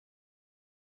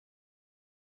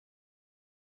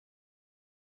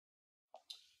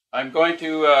I'm going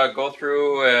to go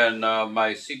through and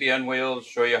my CBN wheels,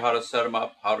 show you how to set them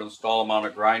up, how to install them on a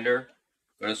grinder.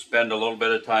 I'm going to spend a little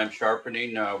bit of time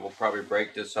sharpening. We'll probably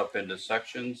break this up into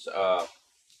sections.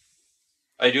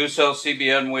 I do sell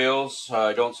CBN wheels.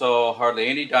 I don't sell hardly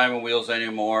any diamond wheels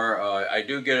anymore. I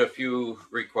do get a few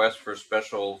requests for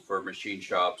special for machine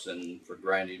shops and for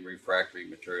grinding refractory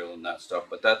material and that stuff,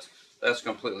 but that's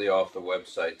completely off the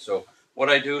website. So what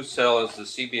I do sell is the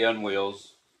CBN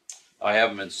wheels. I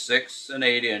have them in 6 and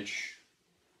 8 inch.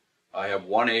 I have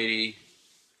 180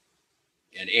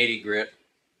 and 80 grit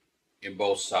in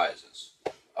both sizes.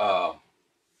 I'm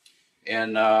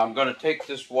going to take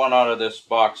this one out of this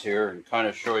box here and kind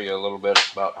of show you a little bit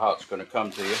about how it's going to come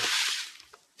to you.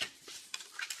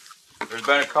 There's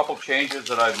been a couple changes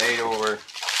that I've made over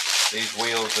these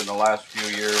wheels in the last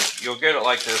few years. You'll get it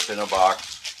like this in a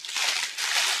box.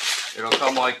 It'll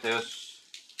come like this,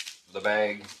 with a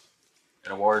bag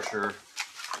and a washer.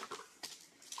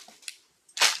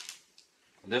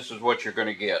 And this is what you're going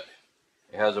to get.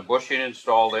 It has a bushing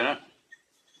installed in it.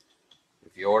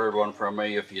 If you ordered one from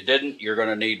me, if you didn't, you're going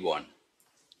to need one.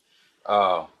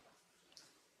 I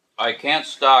can't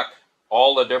stock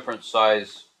all the different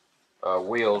size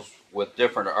wheels with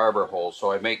different arbor holes,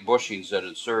 so I make bushings that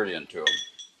insert into them.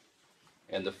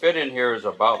 And the fit in here is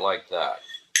about like that.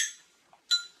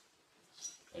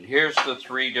 And here's the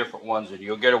 3 different ones, and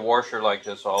you'll get a washer like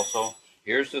this also.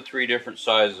 Here's the 3 different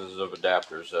sizes of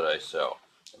adapters that I sell.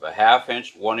 I have a 1/2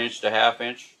 inch, 1 inch to 1/2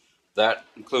 inch. That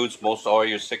includes most all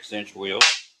your 6 inch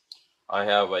wheels. I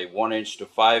have a 1 inch to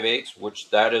 5/8, which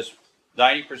that is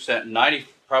 90%,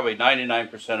 probably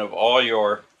 99% of all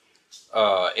your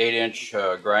 8 inch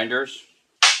grinders.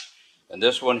 And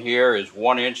this one here is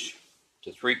 1 inch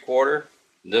to 3/4.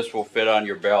 And this will fit on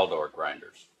your Baldor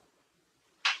grinders.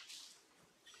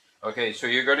 Okay, so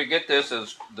you're going to get this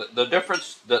as the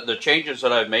difference, the changes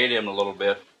that I've made in a little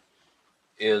bit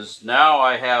is now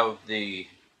I have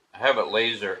it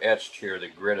laser etched here, the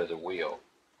grit of the wheel.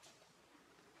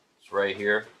 It's right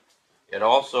here. And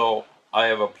also I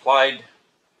have applied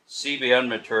CBN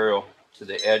material to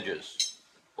the edges.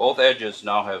 Both edges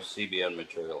now have CBN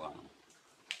material on them.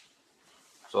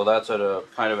 So that's a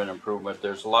kind of an improvement.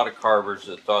 There's a lot of carvers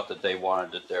that thought that they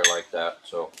wanted it there like that,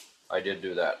 so I did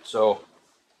do that. So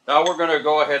now we're going to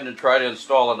go ahead and try to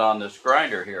install it on this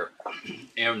grinder here.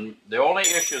 And the only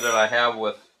issue that I have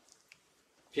with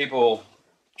people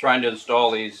trying to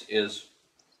install these is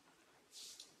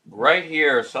right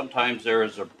here, sometimes there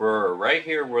is a burr. Right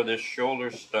here where this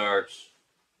shoulder starts,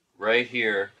 right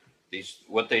here,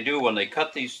 what they do when they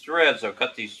cut these threads, they'll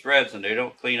cut these threads and they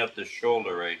don't clean up this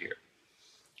shoulder right here.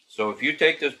 So if you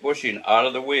take this bushing out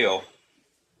of the wheel,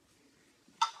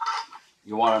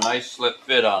 you want a nice slip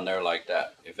fit on there like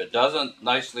that. If it doesn't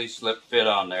nicely slip fit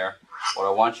on there, what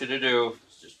I want you to do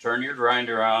is just turn your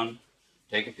grinder on,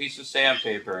 take a piece of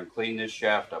sandpaper and clean this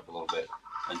shaft up a little bit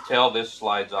until this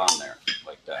slides on there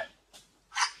like that.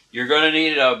 You're going to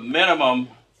need a minimum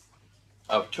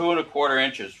of 2 1/4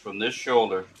 inches from this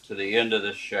shoulder to the end of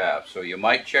this shaft. So you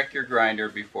might check your grinder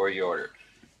before you order.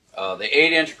 The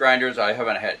 8 inch grinders, I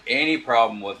haven't had any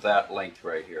problem with that length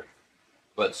right here.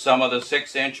 But some of the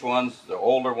 6 inch ones, the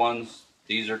older ones,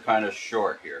 these are kind of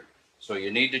short here. So you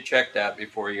need to check that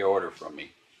before you order from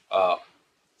me.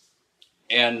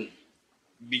 And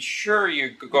be sure you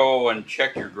go and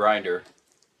check your grinder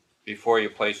before you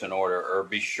place an order, or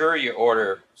be sure you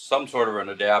order some sort of an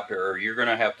adapter, or you're going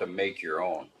to have to make your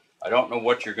own. I don't know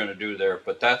what you're going to do there,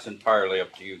 but that's entirely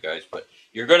up to you guys. But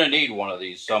you're going to need one of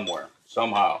these somewhere,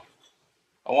 somehow.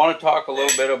 I want to talk a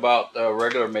little bit about the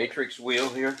regular matrix wheel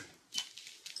here,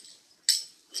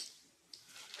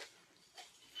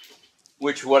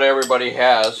 which what everybody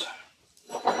has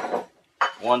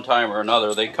one time or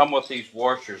another. They come with these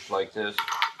washers like this.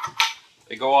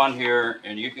 They go on here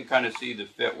and you can kind of see the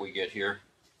fit we get here.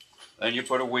 Then you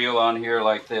put a wheel on here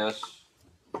like this,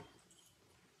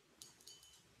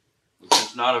 which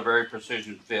is not a very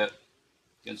precision fit.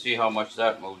 You can see how much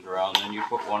that moves around. Then you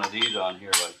put one of these on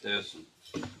here like this. And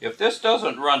if this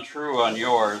doesn't run true on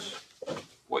yours,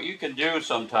 what you can do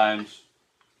sometimes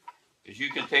is you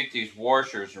can take these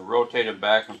washers and rotate them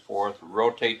back and forth, and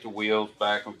rotate the wheels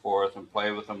back and forth and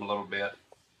play with them a little bit.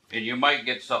 And you might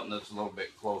get something that's a little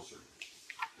bit closer.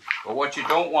 But what you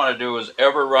don't want to do is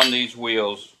ever run these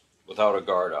wheels without a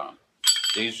guard on them.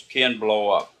 These can blow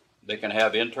up. They can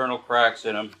have internal cracks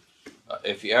in them.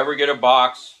 If you ever get a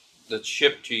box that's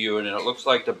shipped to you and it looks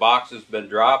like the box has been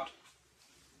dropped,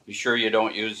 be sure you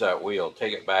don't use that wheel.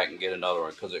 Take it back and get another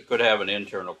one, because it could have an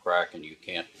internal crack and you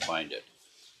can't find it.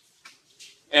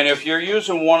 And if you're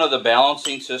using one of the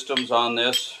balancing systems on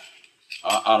this,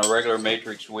 on a regular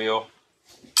matrix wheel,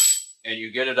 and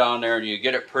you get it on there and you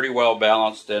get it pretty well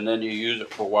balanced, and then you use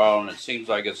it for a while and it seems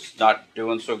like it's not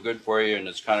doing so good for you and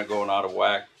it's kind of going out of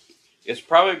whack, it's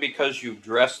probably because you've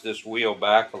dressed this wheel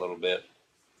back a little bit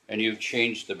and you've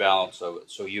changed the balance of it.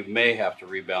 So you may have to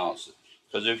rebalance it.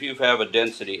 Because if you have a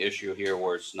density issue here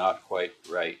where it's not quite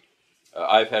right,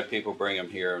 I've had people bring them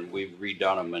here and we've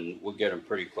redone them and we'll get them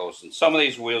pretty close. And some of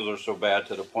these wheels are so bad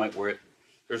to the point where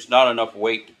there's not enough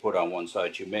weight to put on one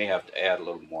side. You may have to add a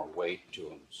little more weight to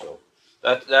them. So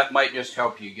that might just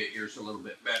help you get yours a little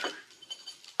bit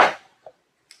better.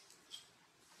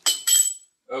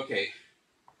 Okay.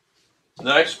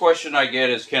 The next question I get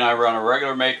is, can I run a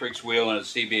regular matrix wheel and a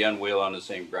CBN wheel on the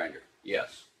same grinder?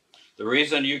 Yes. The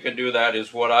reason you can do that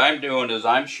is what I'm doing is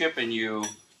I'm shipping you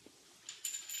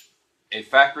a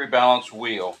factory balanced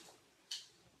wheel.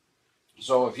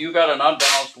 So if you got an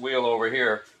unbalanced wheel over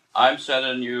here, I'm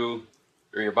sending you,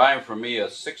 or you're buying from me, a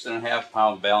 6.5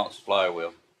 pound balanced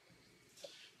flywheel.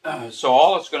 So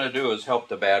all it's going to do is help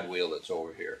the bad wheel that's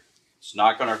over here. It's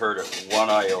not going to hurt it one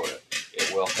iota.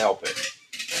 It will help it.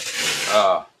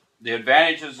 The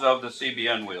advantages of the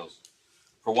CBN wheels.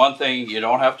 For one thing, you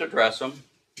don't have to dress them.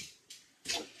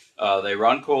 They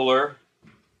run cooler.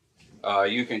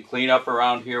 You can clean up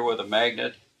around here with a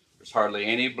magnet. There's hardly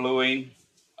any bluing.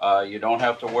 You don't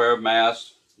have to wear a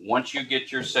mask. Once you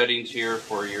get your settings here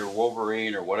for your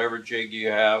Wolverine or whatever jig you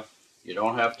have, you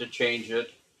don't have to change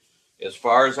it. As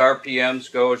far as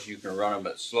RPMs goes, you can run them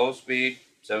at slow speed,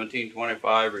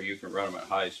 1725, or you can run them at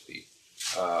high speed.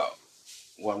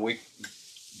 When we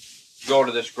go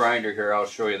to this grinder here, I'll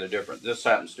show you the difference. This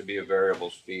happens to be a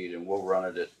variable speed, and we'll run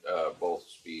it at both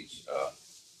speeds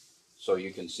so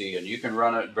you can see. And you can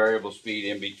run it at variable speed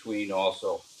in between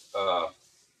also.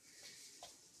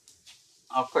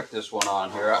 I'll click this one on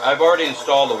here. I've already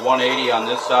installed a 180 on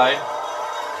this side.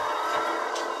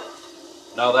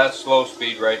 Now that's slow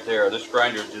speed right there. This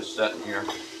grinder is just sitting here.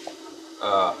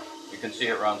 You can see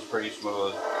it runs pretty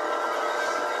smooth.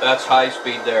 That's high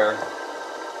speed there.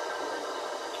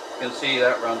 You can see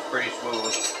that runs pretty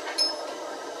smooth.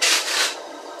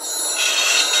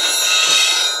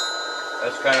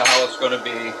 That's kind of how it's going to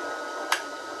be.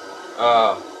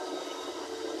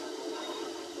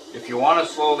 If you want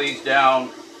to slow these down,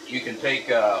 you can take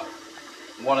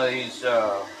one of these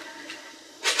wheels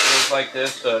like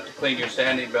this to clean your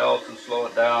sanding belts and slow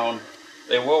it down.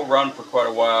 They will run for quite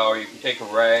a while, or you can take a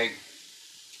rag,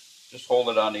 just hold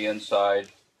it on the inside,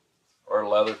 or a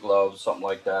leather glove, something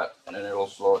like that, and then it'll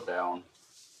slow it down.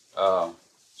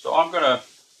 So I'm going to,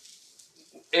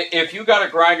 if you got a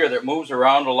grinder that moves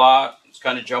around a lot, it's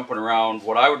kind of jumping around,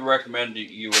 what I would recommend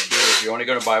you would do if you're only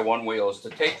going to buy one wheel is to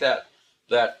take that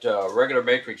regular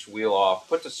matrix wheel off,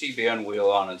 put the CBN wheel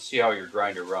on, and see how your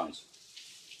grinder runs.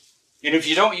 And if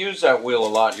you don't use that wheel a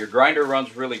lot, your grinder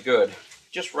runs really good,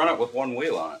 just run it with one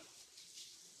wheel on it.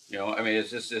 You know, I mean,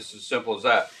 it's just as simple as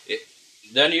that.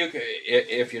 Then you can,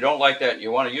 if you don't like that and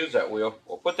you want to use that wheel,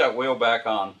 well, put that wheel back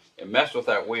on and mess with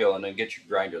that wheel, and then get your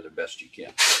grinder the best you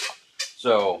can.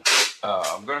 So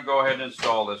I'm going to go ahead and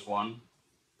install this one.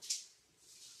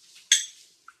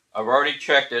 I've already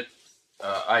checked it.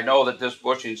 I know that this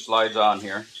bushing slides on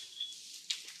here,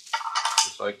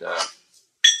 just like that.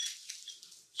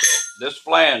 So this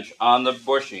flange on the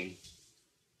bushing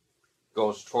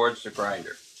goes towards the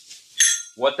grinder.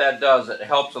 What that does, it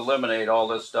helps eliminate all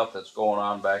this stuff that's going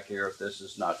on back here if this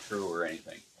is not true or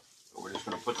anything. So we're just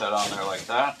going to put that on there like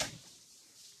that.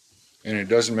 And it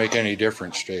doesn't make any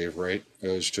difference, Dave, right?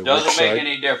 As to doesn't which make side?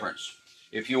 any difference.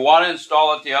 If you want to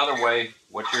install it the other way,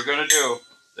 what you're going to do,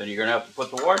 then you're going to have to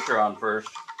put the washer on first.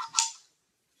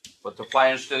 Put the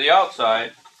flange to the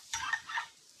outside.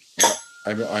 Yeah,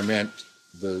 I meant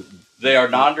They are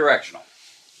non-directional.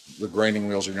 The grinding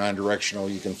wheels are non-directional.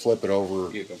 You can flip it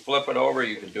over. You can flip it over.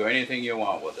 You can do anything you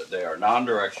want with it. They are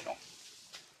non-directional.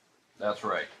 That's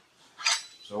right.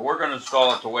 So we're going to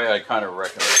install it the way I kind of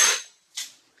recommend it,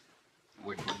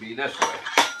 which would be this way.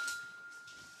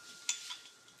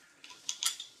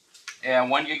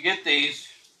 And when you get these,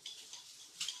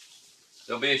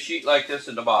 there'll be a sheet like this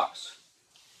in the box.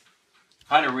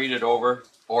 Kind of read it over,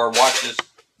 or watch this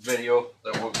video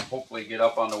that will hopefully get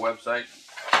up on the website.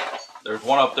 There's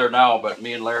one up there now, but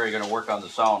me and Larry are going to work on the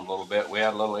sound a little bit. We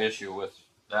had a little issue with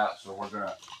that, so we're going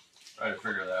to try to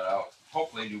figure that out.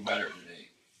 Hopefully do better today.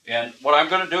 And what I'm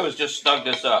going to do is just snug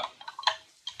this up.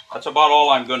 That's about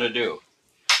all I'm going to do.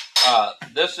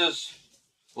 This is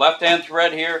left-hand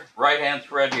thread here, right-hand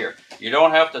thread here. You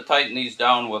don't have to tighten these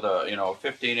down with a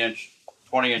 15-inch,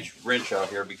 20-inch wrench out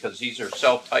here, because these are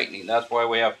self-tightening. That's why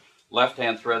we have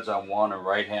left-hand threads on one and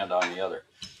right-hand on the other.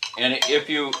 And if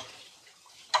you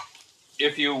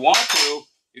want to,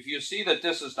 If you see that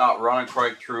this is not running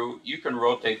quite true, you can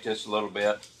rotate this a little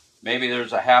bit. Maybe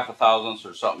there's a half a thousandth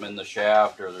or something in the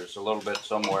shaft, or there's a little bit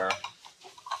somewhere.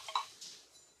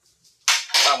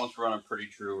 That one's running pretty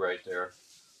true right there.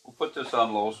 We'll put this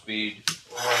on low speed.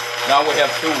 Now we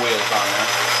have 2 wheels on there.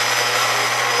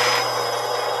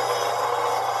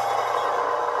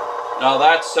 Now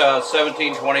that's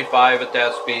 1725 at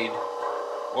that speed.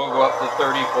 We'll go up to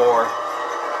 34.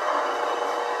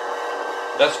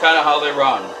 That's kind of how they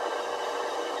run.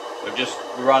 They just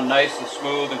run nice and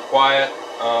smooth and quiet.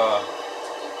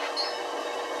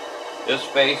 This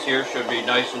face here should be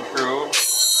nice and true.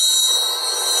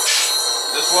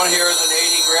 This one here is an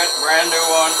 80 grit, brand new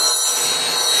one.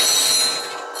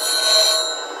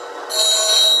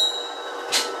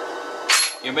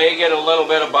 You may get a little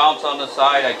bit of bounce on the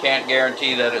side. I can't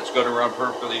guarantee that it's going to run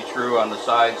perfectly true on the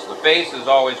sides. The face is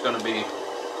always going to be,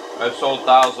 I've sold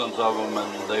thousands of them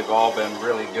and they've all been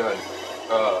really good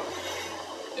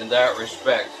in that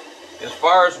respect. As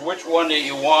far as which one that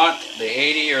you want, the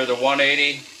 80 or the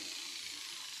 180,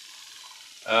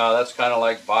 that's kind of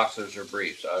like boxers or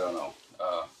briefs. I don't know.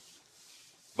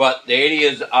 But the 80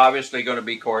 is obviously going to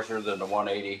be coarser than the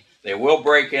 180. They will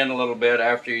break in a little bit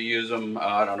after you use them.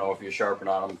 I don't know if you sharpen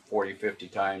on them 40, 50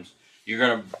 times. You're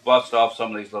going to bust off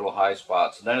some of these little high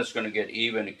spots. And then it's going to get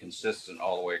even and consistent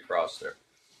all the way across there.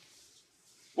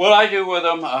 What I do with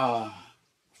them,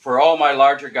 for all my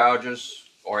larger gouges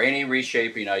or any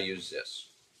reshaping, I use this.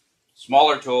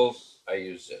 Smaller tools, I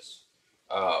use this.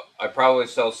 I probably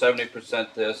sell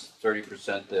 70% this,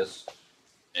 30% this.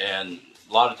 And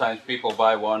a lot of times people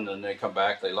buy one and they come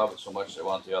back, they love it so much they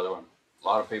want the other one. A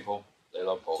lot of people, they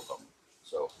love both of them.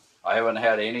 So I haven't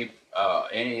had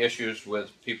any issues with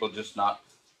people just not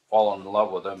falling in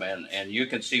love with them, and you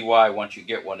can see why once you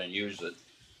get one and use it.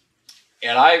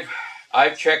 And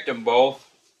I've checked them both,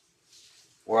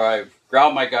 where I've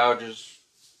ground my gouges,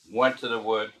 went to the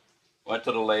wood, went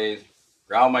to the lathe,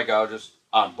 ground my gouges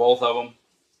on both of them.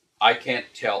 I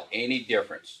can't tell any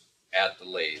difference at the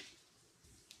lathe,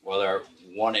 whether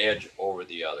one edge over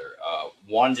the other.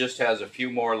 One just has a few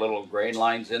more little grain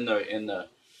lines in the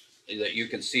that you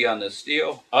can see on the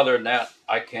steel. Other than that,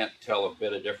 I can't tell a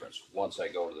bit of difference once I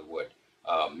go to the wood.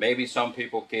 Maybe some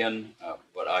people can,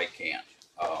 but I can't.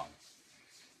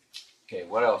 Okay,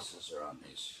 what else is there on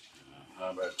these?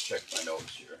 I'm going to check my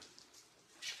notes here.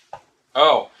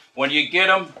 Oh, when you get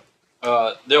them,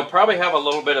 they'll probably have a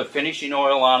little bit of finishing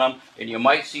oil on them, and you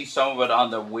might see some of it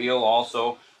on the wheel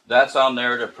also. That's on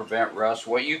there to prevent rust.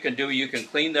 What you can do, you can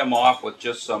clean them off with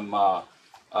just some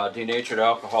denatured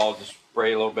alcohol. Just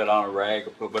spray a little bit on a rag, a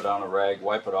little bit on a rag,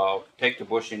 wipe it off, take the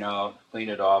bushing out, clean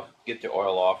it off, get the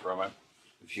oil off from it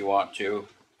if you want to.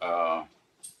 I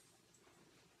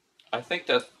think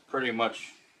that pretty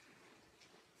much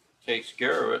takes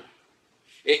care of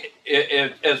it.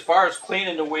 As far as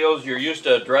cleaning the wheels, you're used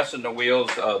to dressing the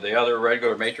wheels, the other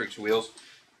regular matrix wheels.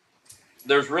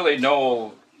 There's really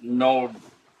no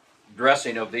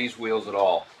dressing of these wheels at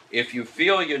all. If you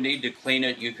feel you need to clean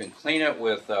it, you can clean it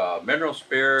with mineral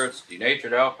spirits,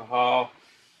 denatured alcohol.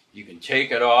 You can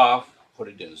take it off, put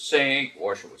it in the sink,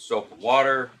 wash it with soap and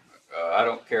water. I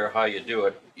don't care how you do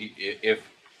it. If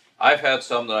I've had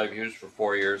some that I've used for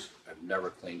 4 years, I've never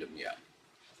cleaned them yet.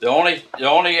 The only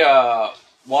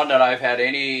one that I've had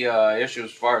any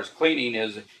issues as far as cleaning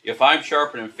is if I'm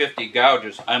sharpening 50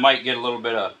 gouges, I might get a little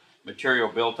bit of material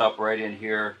built up right in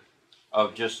here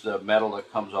of just the metal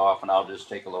that comes off, and I'll just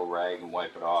take a little rag and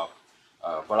wipe it off.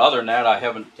 But other than that, I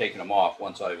haven't taken them off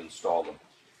once I've installed them.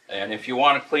 And if you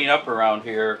want to clean up around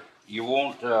here, you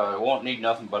won't need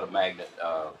nothing but a magnet.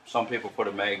 Some people put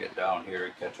a magnet down here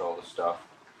to catch all the stuff.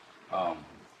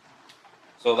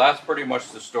 So that's pretty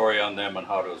much the story on them and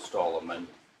how to install them. And